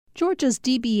Georgia's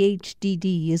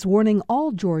DBHDD is warning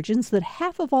all Georgians that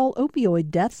half of all opioid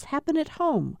deaths happen at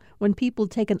home when people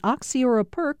take an oxy or a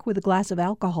perk with a glass of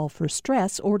alcohol for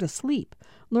stress or to sleep.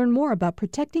 Learn more about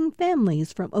protecting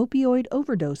families from opioid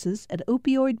overdoses at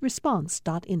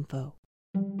opioidresponse.info.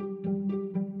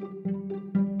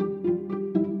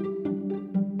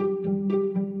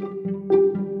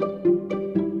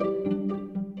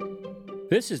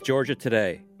 This is Georgia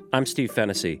Today. I'm Steve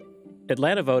Fennessy.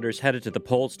 Atlanta voters headed to the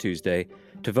polls Tuesday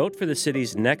to vote for the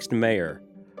city's next mayor.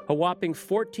 A whopping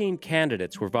 14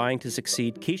 candidates were vying to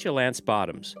succeed Keisha Lance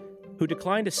Bottoms, who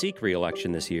declined to seek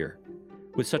re-election this year.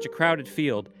 With such a crowded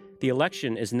field, the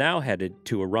election is now headed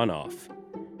to a runoff.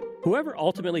 Whoever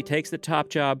ultimately takes the top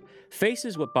job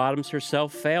faces what Bottoms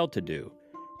herself failed to do: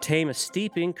 tame a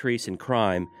steep increase in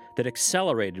crime that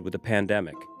accelerated with the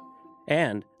pandemic,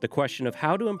 and the question of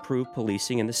how to improve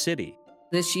policing in the city.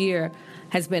 This year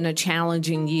has been a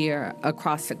challenging year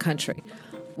across the country.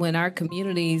 When our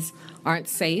communities aren't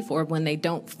safe or when they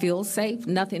don't feel safe,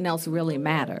 nothing else really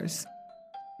matters.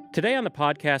 Today on the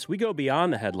podcast, we go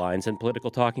beyond the headlines and political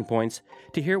talking points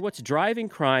to hear what's driving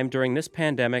crime during this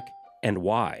pandemic and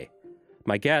why.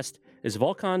 My guest is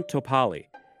Volkan Topali.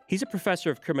 He's a professor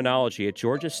of criminology at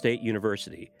Georgia State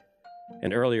University.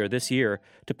 And earlier this year,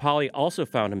 Topali also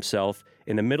found himself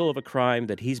in the middle of a crime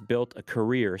that he's built a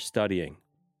career studying.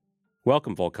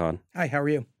 Welcome, Volkan. Hi, how are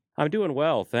you? I'm doing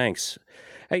well, thanks.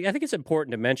 I think it's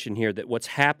important to mention here that what's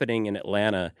happening in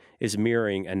Atlanta is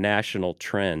mirroring a national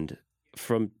trend.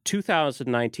 From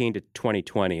 2019 to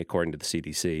 2020, according to the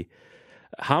CDC,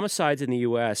 homicides in the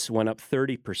U.S. went up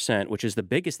 30%, which is the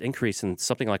biggest increase in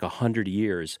something like 100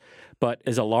 years. But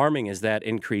as alarming as that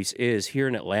increase is, here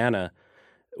in Atlanta,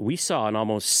 we saw an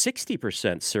almost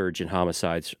 60% surge in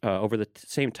homicides over the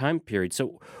same time period.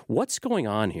 So what's going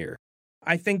on here?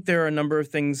 I think there are a number of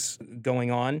things going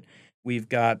on. We've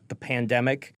got the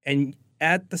pandemic, and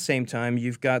at the same time,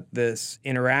 you've got this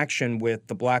interaction with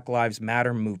the Black Lives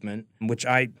Matter movement, which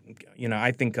I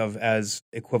think of as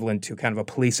equivalent to kind of a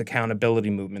police accountability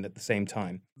movement at the same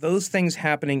time. Those things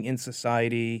happening in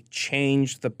society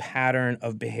change the pattern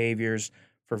of behaviors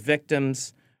for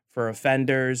victims, for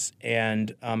offenders,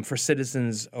 and for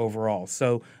citizens overall.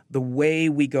 So the way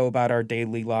we go about our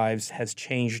daily lives has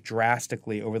changed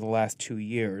drastically over the last 2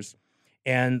 years.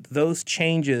 And those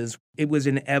changes, it was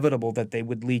inevitable that they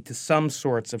would lead to some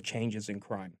sorts of changes in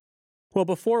crime. Well,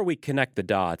 before we connect the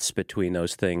dots between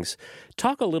those things,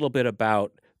 talk a little bit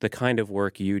about the kind of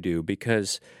work you do,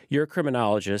 because you're a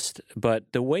criminologist,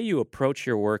 but the way you approach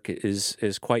your work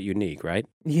is quite unique, right?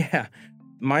 Yeah.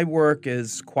 My work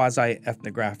is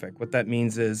quasi-ethnographic. What that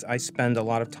means is I spend a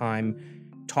lot of time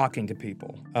talking to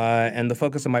people. And the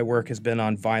focus of my work has been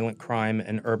on violent crime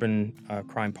and urban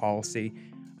crime policy.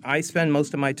 I spend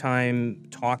most of my time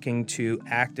talking to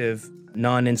active,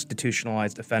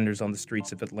 non-institutionalized offenders on the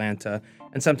streets of Atlanta,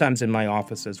 and sometimes in my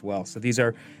office as well. So these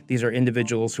are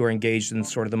individuals who are engaged in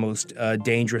sort of the most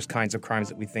dangerous kinds of crimes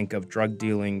that we think of: drug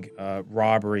dealing,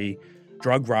 robbery,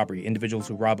 drug robbery, individuals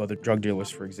who rob other drug dealers,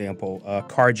 for example,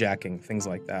 carjacking, things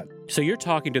like that. So you're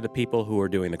talking to the people who are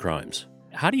doing the crimes.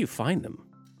 How do you find them?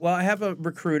 Well, I have a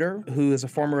recruiter who is a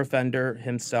former offender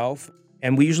himself,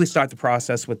 and we usually start the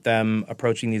process with them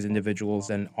approaching these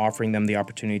individuals and offering them the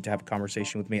opportunity to have a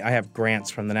conversation with me. I have grants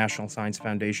from the National Science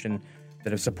Foundation that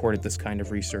have supported this kind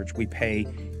of research. We pay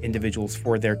individuals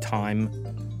for their time.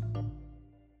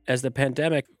 As the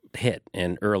pandemic hit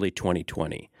in early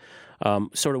 2020,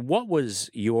 sort of what was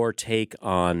your take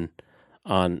on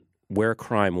where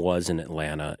crime was in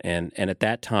Atlanta? And at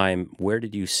that time, where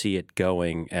did you see it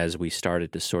going as we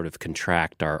started to sort of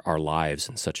contract our lives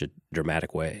in such a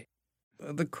dramatic way?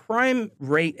 The crime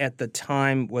rate at the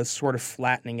time was sort of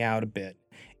flattening out a bit.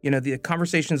 The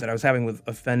conversations that I was having with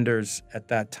offenders at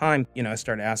that time, I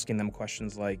started asking them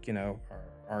questions like,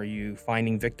 are you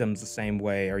finding victims the same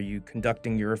way? Are you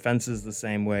conducting your offenses the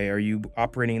same way? Are you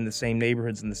operating in the same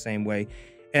neighborhoods in the same way?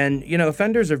 And,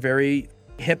 offenders are very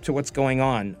hip to what's going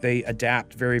on. They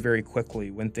adapt very, very quickly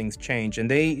when things change.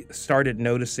 And they started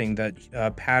noticing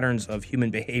that patterns of human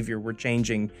behavior were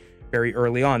changing very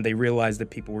early on. They realized that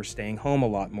people were staying home a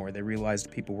lot more. They realized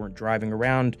that people weren't driving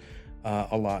around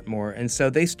a lot more. And so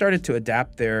they started to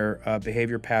adapt their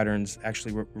behavior patterns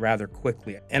actually rather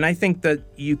quickly. And I think that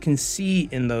you can see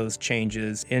in those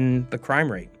changes in the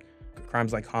crime rate.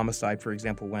 Crimes like homicide, for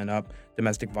example, went up.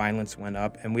 Domestic violence went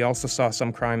up. And we also saw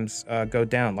some crimes go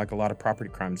down, like a lot of property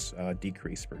crimes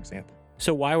decrease, for example.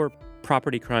 So why were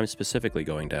property crimes specifically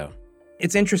going down?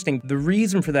 It's interesting. The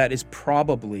reason for that is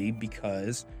probably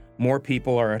because more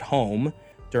people are at home.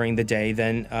 during the day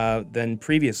than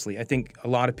previously. I think a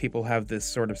lot of people have this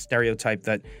sort of stereotype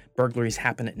that burglaries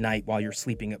happen at night while you're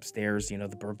sleeping upstairs.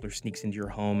 The burglar sneaks into your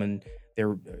home and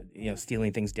they're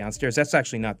stealing things downstairs. That's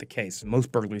actually not the case.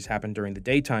 Most burglaries happen during the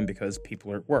daytime because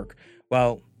people are at work.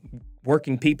 Well,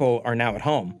 working people are now at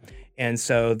home. And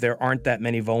so there aren't that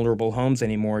many vulnerable homes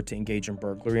anymore to engage in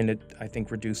burglary, and it, I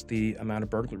think, reduced the amount of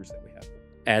burglaries that we have.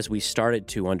 As we started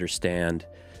to understand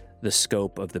the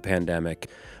scope of the pandemic,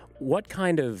 what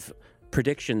kind of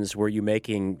predictions were you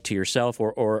making to yourself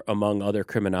or among other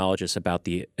criminologists about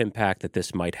the impact that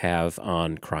this might have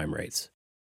on crime rates?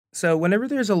 So whenever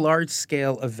there's a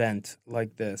large-scale event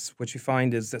like this, what you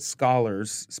find is that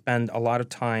scholars spend a lot of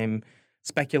time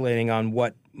speculating on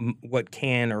what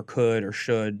can or could or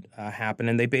should happen,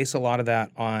 and they base a lot of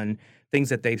that on things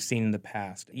that they've seen in the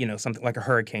past. Something like a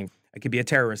hurricane. It could be a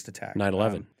terrorist attack.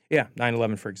 9/11.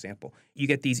 9/11, for example. You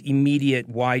get these immediate,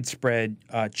 widespread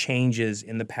changes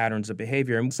in the patterns of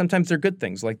behavior, and sometimes they're good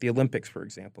things, like the Olympics, for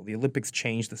example. The Olympics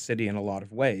changed the city in a lot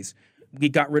of ways. We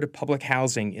got rid of public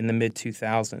housing in the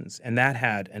mid-2000s, and that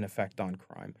had an effect on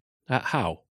crime.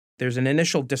 How? There's an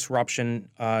initial disruption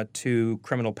to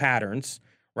criminal patterns,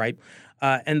 right?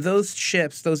 And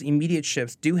those immediate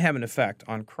shifts do have an effect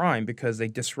on crime because they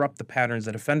disrupt the patterns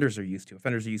that offenders are used to.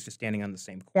 Offenders are used to standing on the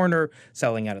same corner,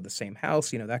 selling out of the same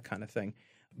house, that kind of thing.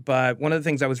 But one of the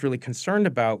things I was really concerned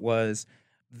about was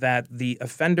that the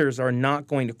offenders are not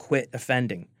going to quit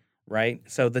offending, right?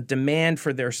 So the demand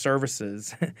for their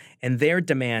services and their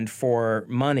demand for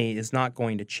money is not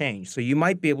going to change. So you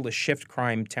might be able to shift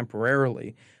crime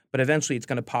temporarily, but eventually it's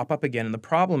going to pop up again. And the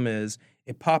problem is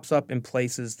it pops up in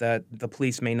places that the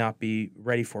police may not be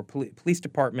ready for. Police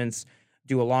departments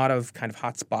do a lot of kind of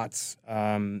hotspots,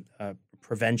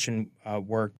 prevention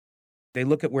work. They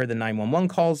look at where the 911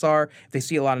 calls are. If they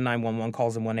see a lot of 911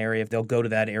 calls in one area, if they'll go to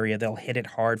that area, they'll hit it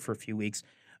hard for a few weeks.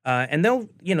 And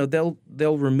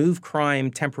they'll remove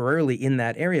crime temporarily in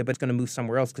that area, but it's going to move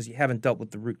somewhere else because you haven't dealt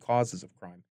with the root causes of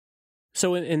crime.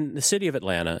 So in the city of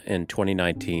Atlanta in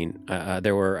 2019,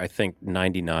 there were, I think,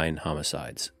 99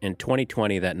 homicides. In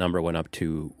 2020, that number went up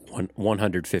to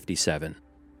 157.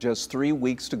 Just 3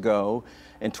 weeks to go,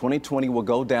 and 2020 will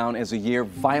go down as a year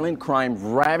violent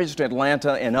crime ravaged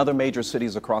Atlanta and other major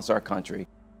cities across our country.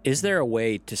 Is there a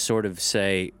way to sort of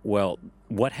say, well,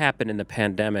 what happened in the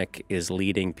pandemic is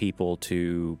leading people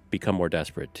to become more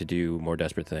desperate, to do more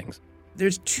desperate things?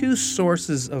 There's two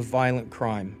sources of violent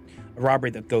crime. A robbery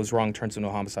that goes wrong turns into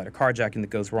a homicide. A carjacking that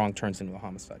goes wrong turns into a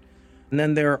homicide. And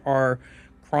then there are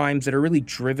crimes that are really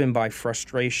driven by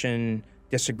frustration,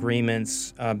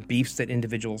 disagreements, beefs that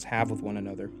individuals have with one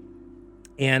another.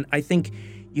 And I think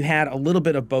you had a little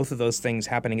bit of both of those things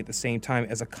happening at the same time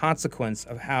as a consequence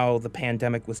of how the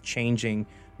pandemic was changing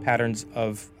patterns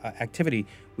of activity.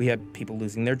 We had people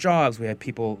losing their jobs. We had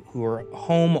people who were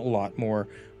home a lot more.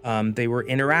 They were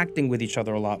interacting with each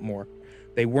other a lot more.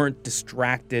 They weren't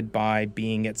distracted by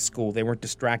being at school. They weren't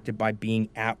distracted by being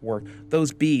at work.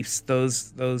 Those beefs,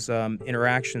 those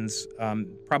interactions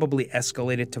probably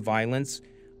escalated to violence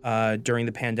during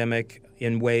the pandemic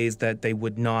in ways that they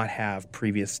would not have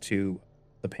previous to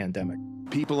the pandemic.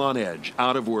 People on edge,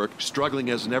 out of work, struggling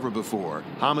as never before.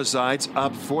 Homicides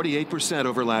up 48%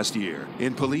 over last year.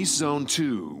 In Police Zone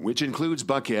 2, which includes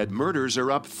Buckhead, murders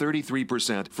are up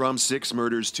 33% from 6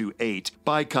 murders to 8.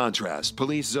 By contrast,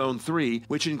 Police Zone 3,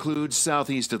 which includes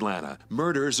Southeast Atlanta,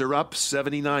 murders are up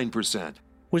 79%.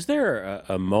 Was there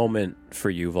a moment for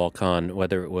you, Volkan,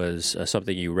 whether it was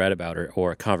something you read about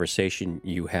or a conversation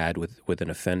you had with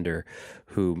an offender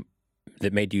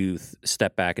that made you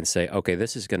step back and say, okay,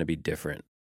 this is going to be different?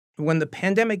 When the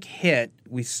pandemic hit,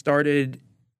 we started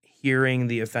hearing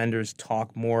the offenders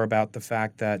talk more about the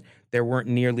fact that there weren't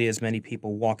nearly as many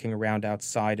people walking around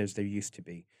outside as there used to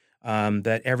be,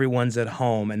 that everyone's at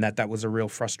home, and that was a real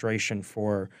frustration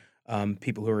for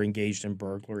people who are engaged in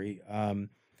burglary.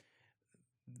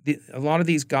 A lot of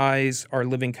these guys are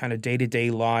living kind of day-to-day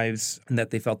lives, and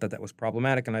that they felt that was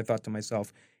problematic. And I thought to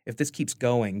myself, if this keeps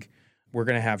going, we're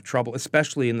going to have trouble,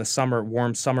 especially in the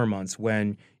warm summer months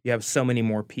when you have so many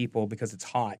more people because it's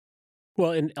hot.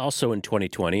 Well, and also in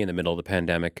 2020, in the middle of the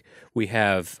pandemic, we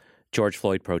have George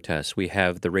Floyd protests. We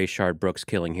have the Rayshard Brooks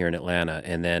killing here in Atlanta,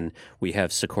 and then we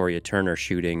have Sequoia Turner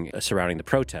shooting surrounding the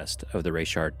protest of the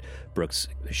Rayshard Brooks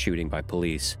shooting by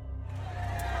police.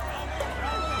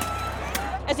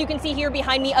 As you can see here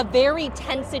behind me, a very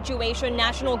tense situation.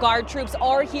 National Guard troops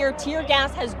are here. Tear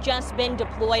gas has just been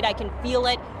deployed. I can feel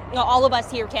it. All of us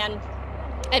here can.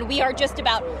 And we are just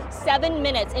about 7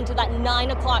 minutes into that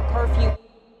 9 o'clock curfew.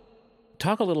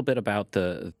 Talk a little bit about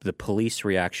the police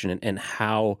reaction and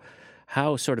how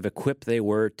how sort of equipped they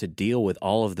were to deal with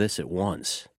all of this at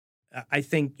once? I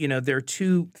think, there are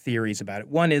two theories about it.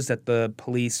 One is that the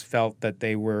police felt that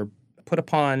they were put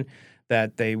upon,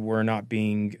 that they were not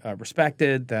being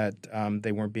respected, that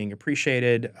they weren't being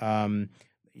appreciated.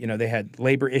 They had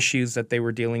labor issues that they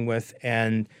were dealing with,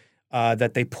 and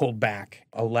that they pulled back,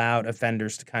 allowed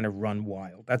offenders to kind of run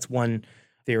wild. That's one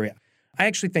theory. I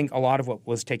actually think a lot of what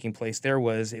was taking place there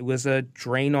was a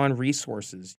drain on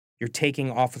resources. You're taking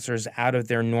officers out of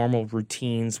their normal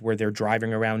routines where they're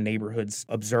driving around neighborhoods,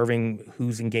 observing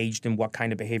who's engaged in what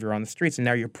kind of behavior on the streets, and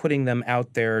now you're putting them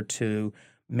out there to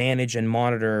manage and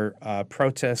monitor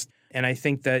protests. And I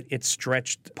think that it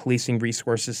stretched policing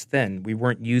resources thin. We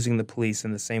weren't using the police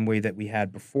in the same way that we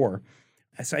had before.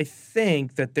 So I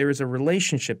think that there is a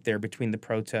relationship there between the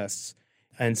protests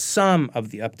and some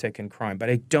of the uptick in crime, but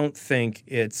I don't think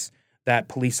it's that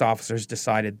police officers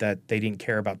decided that they didn't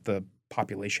care about the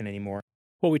population anymore.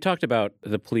 Well, we talked about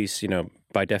the police,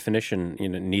 by definition,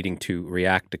 needing to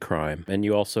react to crime. And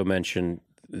you also mentioned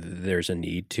there's a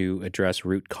need to address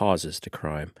root causes to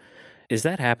crime. Is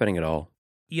that happening at all?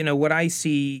 What I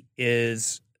see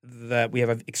is that we have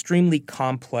an extremely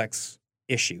complex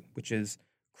issue, which is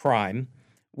crime,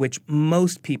 which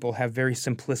most people have very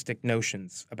simplistic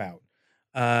notions about.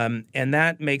 And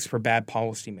that makes for bad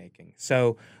policymaking.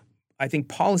 So I think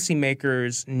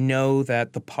policymakers know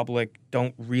that the public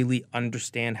don't really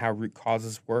understand how root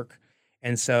causes work.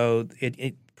 And so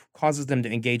it causes them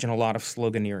to engage in a lot of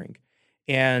sloganeering.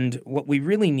 And what we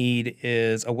really need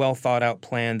is a well-thought-out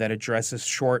plan that addresses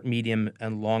short, medium,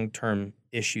 and long-term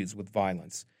issues with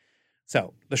violence.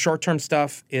 So the short-term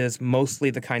stuff is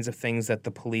mostly the kinds of things that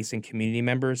the police and community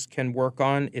members can work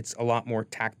on. It's a lot more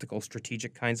tactical,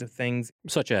 strategic kinds of things.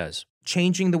 Such as?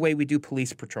 Changing the way we do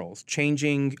police patrols,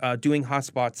 doing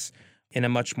hotspots in a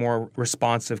much more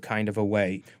responsive kind of a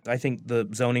way. I think the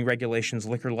zoning regulations,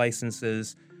 liquor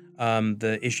licenses,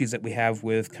 the issues that we have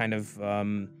with kind of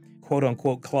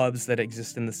quote-unquote clubs that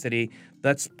exist in the city,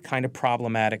 that's kind of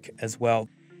problematic as well.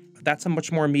 That's a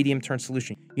much more medium-term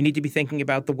solution. You need to be thinking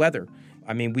about the weather.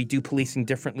 I mean, we do policing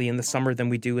differently in the summer than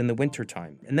we do in the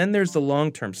wintertime. And then there's the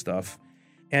long-term stuff.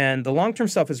 And the long-term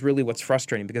stuff is really what's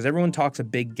frustrating because everyone talks a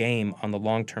big game on the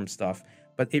long-term stuff,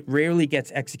 but it rarely gets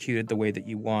executed the way that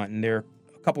you want. And there are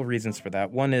a couple of reasons for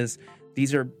that. One is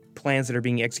these are plans that are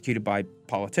being executed by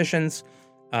politicians.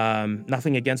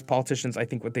 Nothing against politicians. I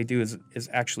think what they do is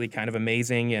actually kind of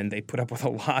amazing, and they put up with a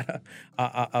lot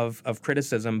of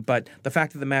criticism. But the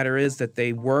fact of the matter is that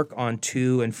they work on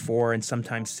 2 and 4 and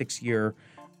sometimes 6-year,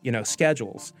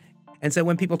 schedules. And so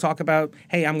when people talk about,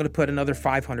 hey, I'm going to put another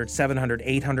 500, 700,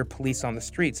 800 police on the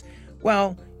streets,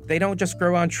 well, they don't just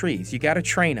grow on trees. You got to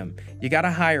train them. You got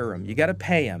to hire them. You got to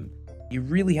pay them. You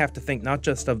really have to think not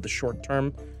just of the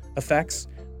short-term effects,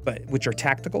 which are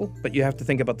tactical, but you have to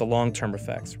think about the long-term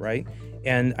effects, right?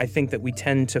 And I think that we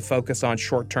tend to focus on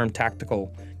short-term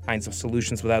tactical kinds of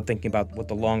solutions without thinking about what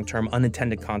the long-term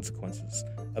unintended consequences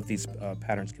of these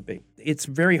patterns could be. It's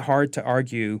very hard to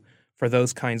argue for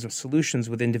those kinds of solutions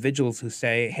with individuals who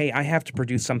say, hey, I have to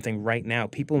produce something right now.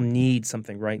 People need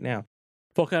something right now.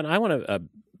 Volkan, I want to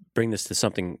bring this to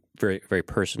something very, very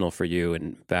personal for you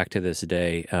and back to this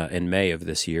day in May of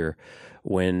this year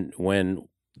when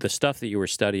the stuff that you were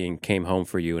studying came home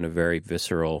for you in a very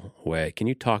visceral way. Can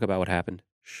you talk about what happened?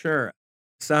 Sure.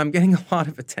 So I'm getting a lot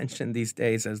of attention these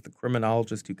days as the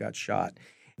criminologist who got shot.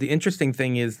 The interesting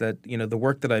thing is that, the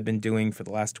work that I've been doing for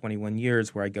the last 21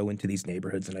 years where I go into these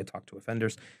neighborhoods and I talk to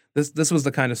offenders, this was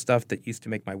the kind of stuff that used to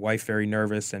make my wife very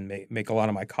nervous and make a lot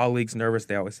of my colleagues nervous.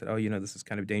 They always said, oh, this is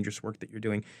kind of dangerous work that you're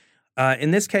doing. In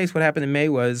this case, what happened in May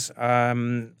was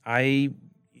I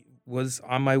was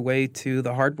on my way to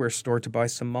the hardware store to buy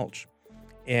some mulch.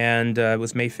 And it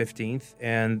was May 15th,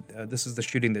 and this is the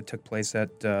shooting that took place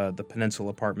at the Peninsula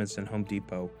Apartments in Home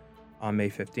Depot on May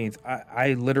 15th.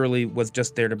 I literally was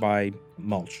just there to buy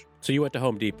mulch. So you went to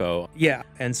Home Depot? Yeah,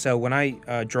 and so when I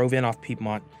drove in off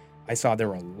Piedmont, I saw there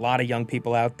were a lot of young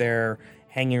people out there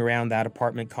hanging around that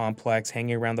apartment complex,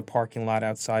 hanging around the parking lot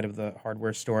outside of the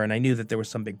hardware store, and I knew that there was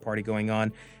some big party going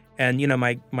on. And,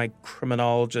 my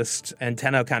criminologist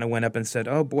antenna kind of went up and said,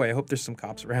 oh, boy, I hope there's some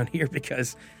cops around here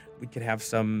because we could have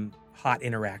some hot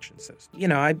interactions. So,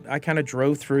 I kind of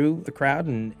drove through the crowd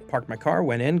and parked my car,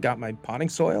 went in, got my potting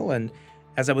soil. And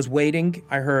as I was waiting,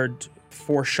 I heard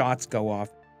 4 shots go off.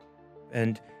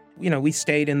 And, we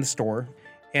stayed in the store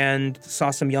and saw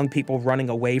some young people running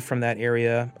away from that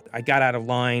area. I got out of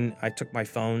line. I took my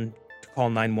phone to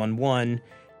call 911.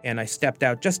 And I stepped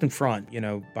out just in front,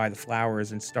 by the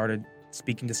flowers and started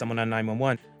speaking to someone on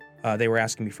 911. They were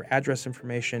asking me for address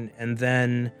information. And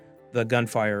then the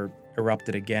gunfire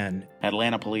erupted again.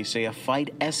 Atlanta police say a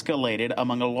fight escalated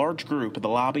among a large group in the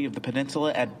lobby of the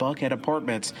Peninsula at Buckhead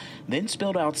Apartments, then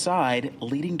spilled outside,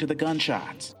 leading to the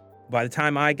gunshots. By the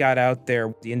time I got out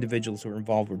there, the individuals who were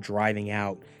involved were driving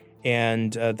out,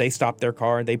 and they stopped their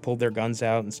car, they pulled their guns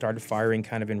out and started firing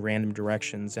kind of in random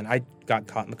directions, and I got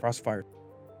caught in the crossfire.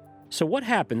 So what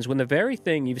happens when the very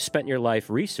thing you've spent your life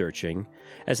researching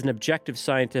as an objective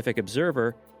scientific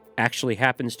observer actually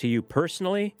happens to you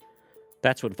personally?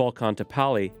 That's what Volkan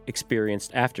Topali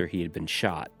experienced after he had been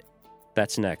shot.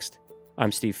 That's next.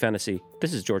 I'm Steve Fennessy.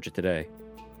 This is Georgia Today.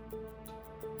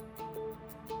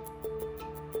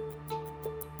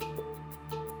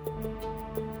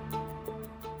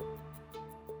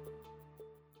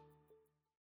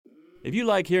 If you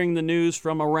like hearing the news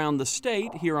from around the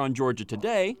state here on Georgia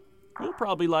Today, you'll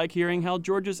probably like hearing how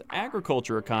Georgia's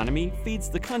agriculture economy feeds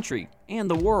the country and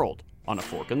the world on A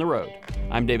Fork in the Road.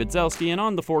 I'm David Zelski, and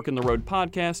on the Fork in the Road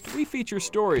podcast, we feature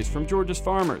stories from Georgia's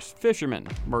farmers, fishermen,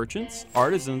 merchants,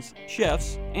 artisans,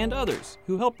 chefs, and others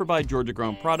who help provide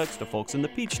Georgia-grown products to folks in the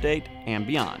Peach State and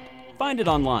beyond. Find it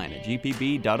online at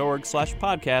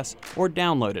gpb.org/podcasts or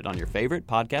download it on your favorite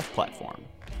podcast platform.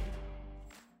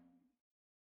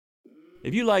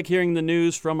 If you like hearing the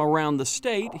news from around the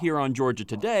state here on Georgia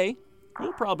Today,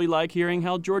 you'll probably like hearing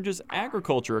how Georgia's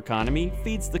agriculture economy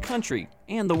feeds the country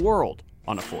and the world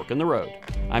on A Fork in the Road.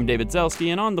 I'm David Zelski,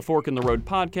 and on the Fork in the Road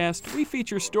podcast, we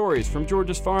feature stories from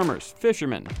Georgia's farmers,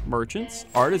 fishermen, merchants,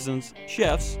 artisans,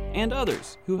 chefs, and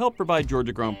others who help provide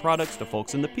Georgia-grown products to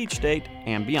folks in the Peach State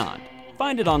and beyond.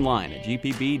 Find it online at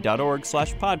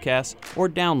gpb.org/podcasts or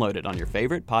download it on your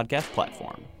favorite podcast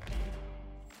platform.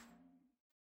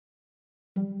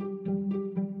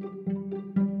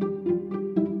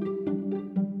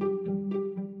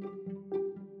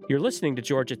 You're listening to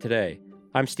Georgia Today.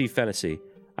 I'm Steve Fennessy.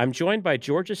 I'm joined by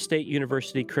Georgia State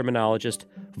University criminologist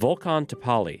Volkan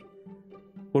Topali.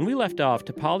 When we left off,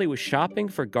 Topali was shopping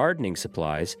for gardening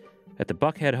supplies at the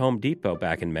Buckhead Home Depot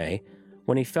back in May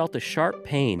when he felt a sharp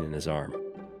pain in his arm.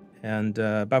 And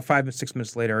about 5 or 6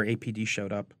 minutes later, our APD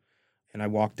showed up, and I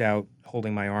walked out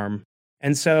holding my arm.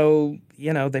 And so,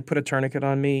 they put a tourniquet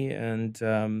on me, and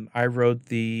I rode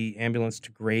the ambulance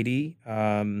to Grady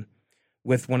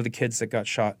with one of the kids that got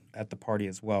shot at the party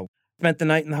as well. Spent the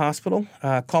night in the hospital,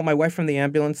 called my wife from the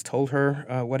ambulance, told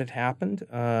her what had happened,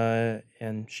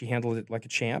 and she handled it like a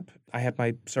champ. I had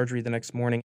my surgery the next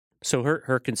morning. So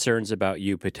her concerns about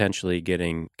you potentially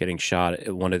getting shot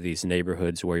at one of these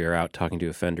neighborhoods where you're out talking to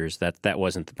offenders, that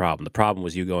wasn't the problem. The problem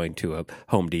was you going to a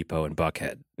Home Depot in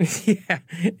Buckhead. Yeah,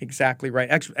 exactly right.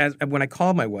 Actually, when I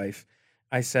called my wife,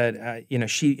 I said,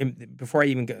 before I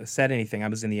even said anything, I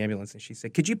was in the ambulance, and she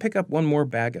said, "Could you pick up one more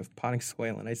bag of potting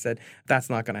soil?" And I said, "That's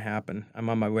not going to happen. I'm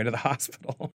on my way to the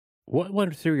hospital." What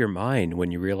went through your mind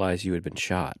when you realized you had been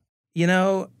shot?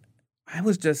 I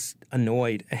was just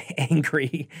annoyed,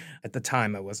 angry. At the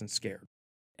time, I wasn't scared.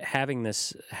 Having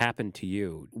this happen to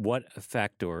you, what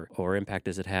effect or impact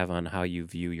does it have on how you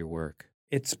view your work?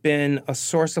 It's been a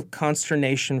source of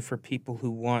consternation for people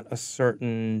who want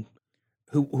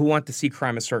who want to see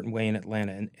crime a certain way in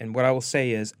Atlanta. And what I will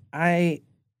say is I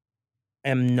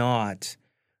am not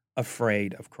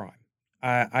afraid of crime.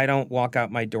 I don't walk out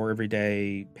my door every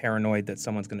day paranoid that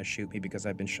someone's going to shoot me because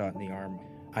I've been shot in the arm.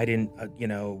 I didn't,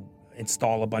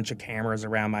 install a bunch of cameras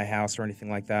around my house or anything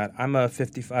like that. I'm a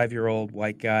 55-year-old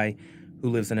white guy who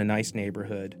lives in a nice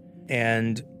neighborhood.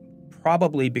 And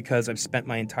probably because I've spent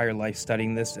my entire life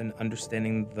studying this and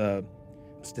understanding the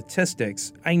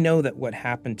statistics, I know that what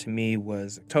happened to me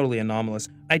was totally anomalous.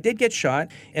 I did get shot,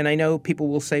 and I know people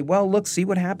will say, well, look, see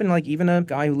what happened? Like, even a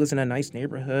guy who lives in a nice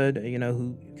neighborhood,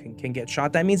 who can get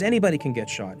shot, that means anybody can get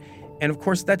shot. And of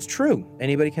course, that's true.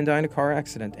 Anybody can die in a car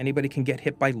accident. Anybody can get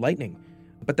hit by lightning.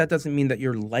 But that doesn't mean that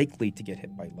you're likely to get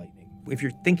hit by lightning. If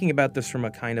you're thinking about this from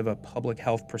a kind of a public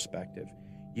health perspective,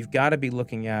 you've got to be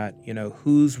looking at,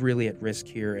 who's really at risk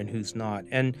here and who's not.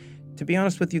 And to be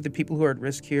honest with you, the people who are at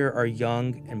risk here are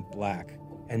young and black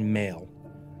and male.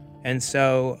 And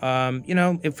so,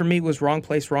 if for me it was wrong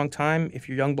place, wrong time. If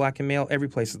you're young, black, and male, every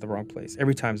place is the wrong place.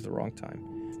 Every time is the wrong time.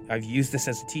 I've used this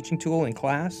as a teaching tool in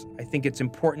class. I think it's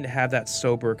important to have that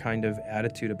sober kind of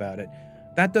attitude about it.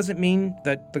 That doesn't mean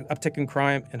that the uptick in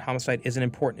crime and homicide isn't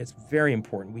important. It's very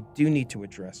important. We do need to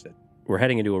address it. We're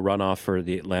heading into a runoff for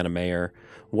the Atlanta mayor.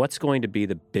 What's going to be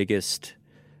the biggest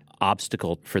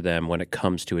obstacle for them when it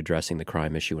comes to addressing the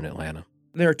crime issue in Atlanta?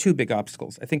 There are two big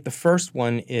obstacles. I think the first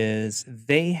one is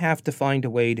they have to find a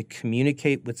way to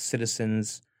communicate with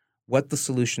citizens what the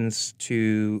solutions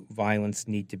to violence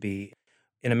need to be.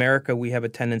 In America, we have a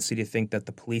tendency to think that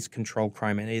the police control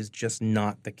crime, and it is just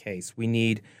not the case. We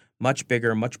need much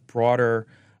bigger, much broader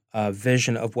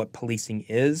vision of what policing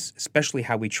is, especially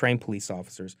how we train police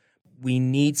officers. We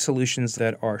need solutions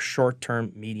that are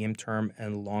short-term, medium-term,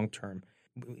 and long-term.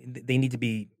 They need to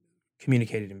be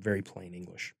communicated in very plain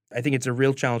English. I think it's a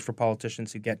real challenge for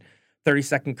politicians who get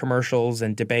 30-second commercials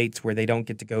and debates where they don't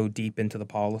get to go deep into the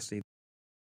policy.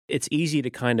 It's easy to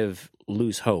kind of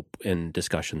lose hope in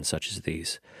discussions such as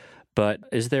these. But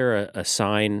is there a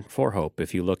sign for hope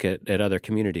if you look at other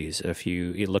communities, if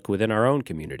you look within our own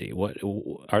community? What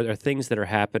are there things that are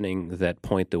happening that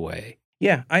point the way?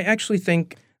 Yeah, I actually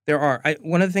think there are.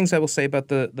 One of the things I will say about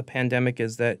the pandemic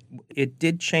is that it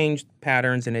did change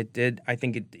patterns, and I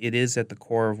think it is at the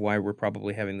core of why we're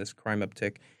probably having this crime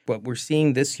uptick. What we're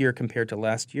seeing this year compared to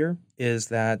last year is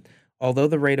that although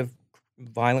the rate of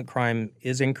violent crime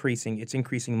is increasing, it's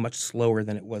increasing much slower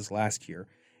than it was last year.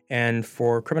 And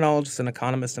for criminologists and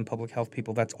economists and public health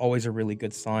people, that's always a really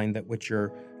good sign that what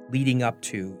you're leading up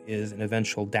to is an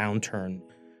eventual downturn.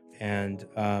 And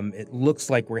it looks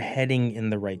like we're heading in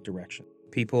the right direction.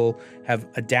 People have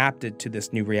adapted to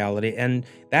this new reality, and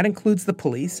that includes the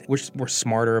police. We're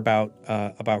smarter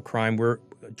about crime. We're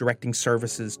directing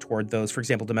services toward those. For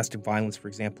example, domestic violence, for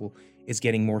example, is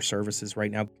getting more services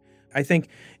right now. I think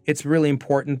it's really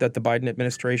important that the Biden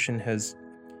administration has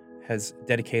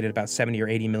dedicated about $70 or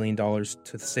 $80 million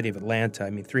to the city of Atlanta. I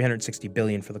mean, $360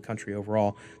 billion for the country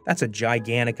overall. That's a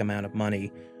gigantic amount of money.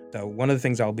 So one of the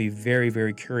things I'll be very,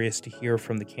 very curious to hear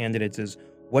from the candidates is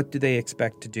what do they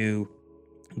expect to do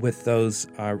with those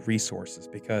resources?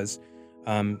 Because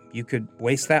you could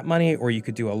waste that money or you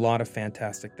could do a lot of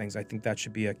fantastic things. I think that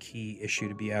should be a key issue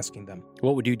to be asking them.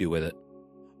 What would you do with it?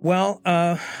 Well,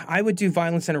 I would do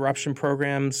violence interruption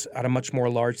programs at a much more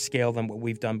large scale than what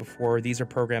we've done before. These are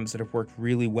programs that have worked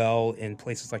really well in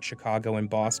places like Chicago and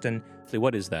Boston. So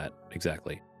what is that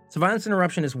exactly? So violence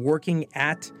interruption is working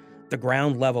at the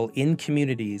ground level in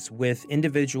communities with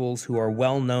individuals who are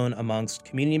well known amongst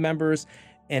community members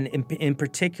and in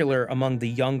particular among the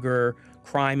younger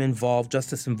crime-involved,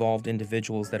 justice-involved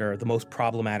individuals that are the most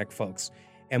problematic folks.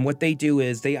 And what they do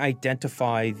is they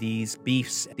identify these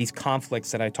beefs, these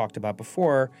conflicts that I talked about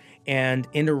before, and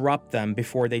interrupt them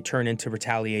before they turn into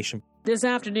retaliation. This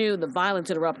afternoon, the violence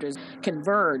interrupters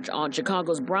converge on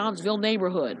Chicago's Brownsville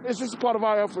neighborhood. It's just part of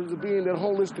our efforts of being that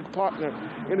holistic partner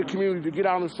in the community to get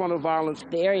out in front of violence.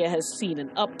 The area has seen an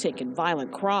uptick in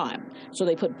violent crime, so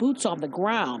they put boots on the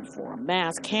ground for a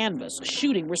mass canvas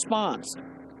shooting response.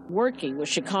 Working with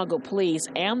Chicago police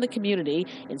and the community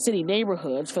in city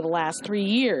neighborhoods for the last 3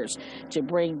 years to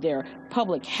bring their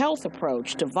public health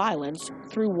approach to violence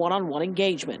through one-on-one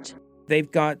engagement. They've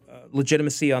got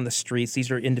legitimacy on the streets.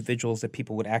 These are individuals that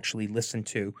people would actually listen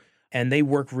to, and they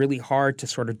work really hard to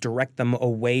sort of direct them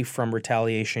away from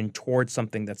retaliation towards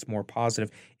something that's more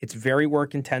positive. It's very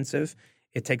work intensive.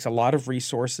 It takes a lot of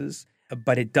resources.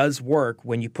 But it does work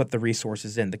when you put the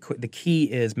resources in. The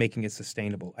key is making it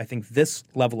sustainable. I think this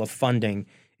level of funding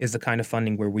is the kind of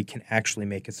funding where we can actually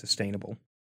make it sustainable.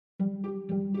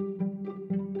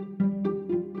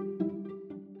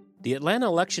 The Atlanta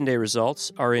Election Day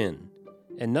results are in,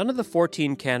 and none of the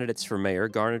 14 candidates for mayor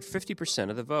garnered 50%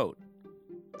 of the vote.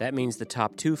 That means the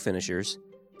top two finishers,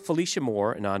 Felicia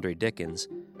Moore and Andre Dickens,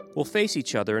 will face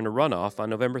each other in a runoff on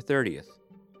November 30th.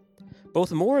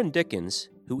 Both Moore and Dickens,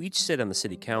 who each sit on the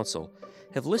city council,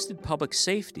 have listed public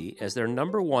safety as their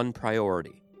number one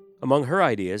priority. Among her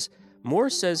ideas, Moore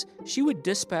says she would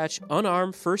dispatch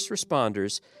unarmed first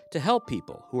responders to help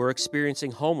people who are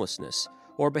experiencing homelessness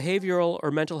or behavioral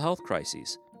or mental health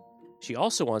crises. She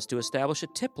also wants to establish a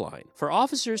tip line for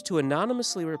officers to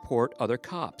anonymously report other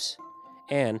cops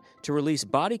and to release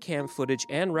body cam footage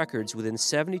and records within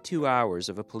 72 hours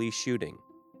of a police shooting.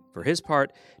 For his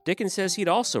part, Dickens says he'd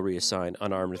also reassign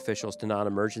unarmed officials to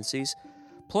non-emergencies,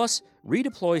 plus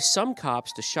redeploy some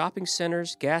cops to shopping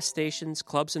centers, gas stations,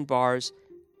 clubs and bars,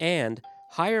 and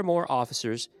hire more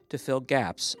officers to fill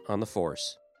gaps on the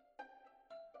force.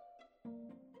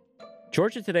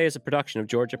 Georgia Today is a production of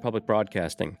Georgia Public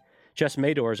Broadcasting. Jess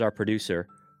Mador is our producer.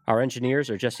 Our engineers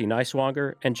are Jesse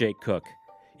Neiswanger and Jake Cook.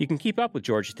 You can keep up with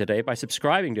Georgia Today by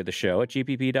subscribing to the show at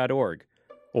gpp.org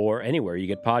or anywhere you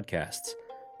get podcasts.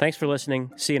 Thanks for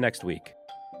listening. See you next week.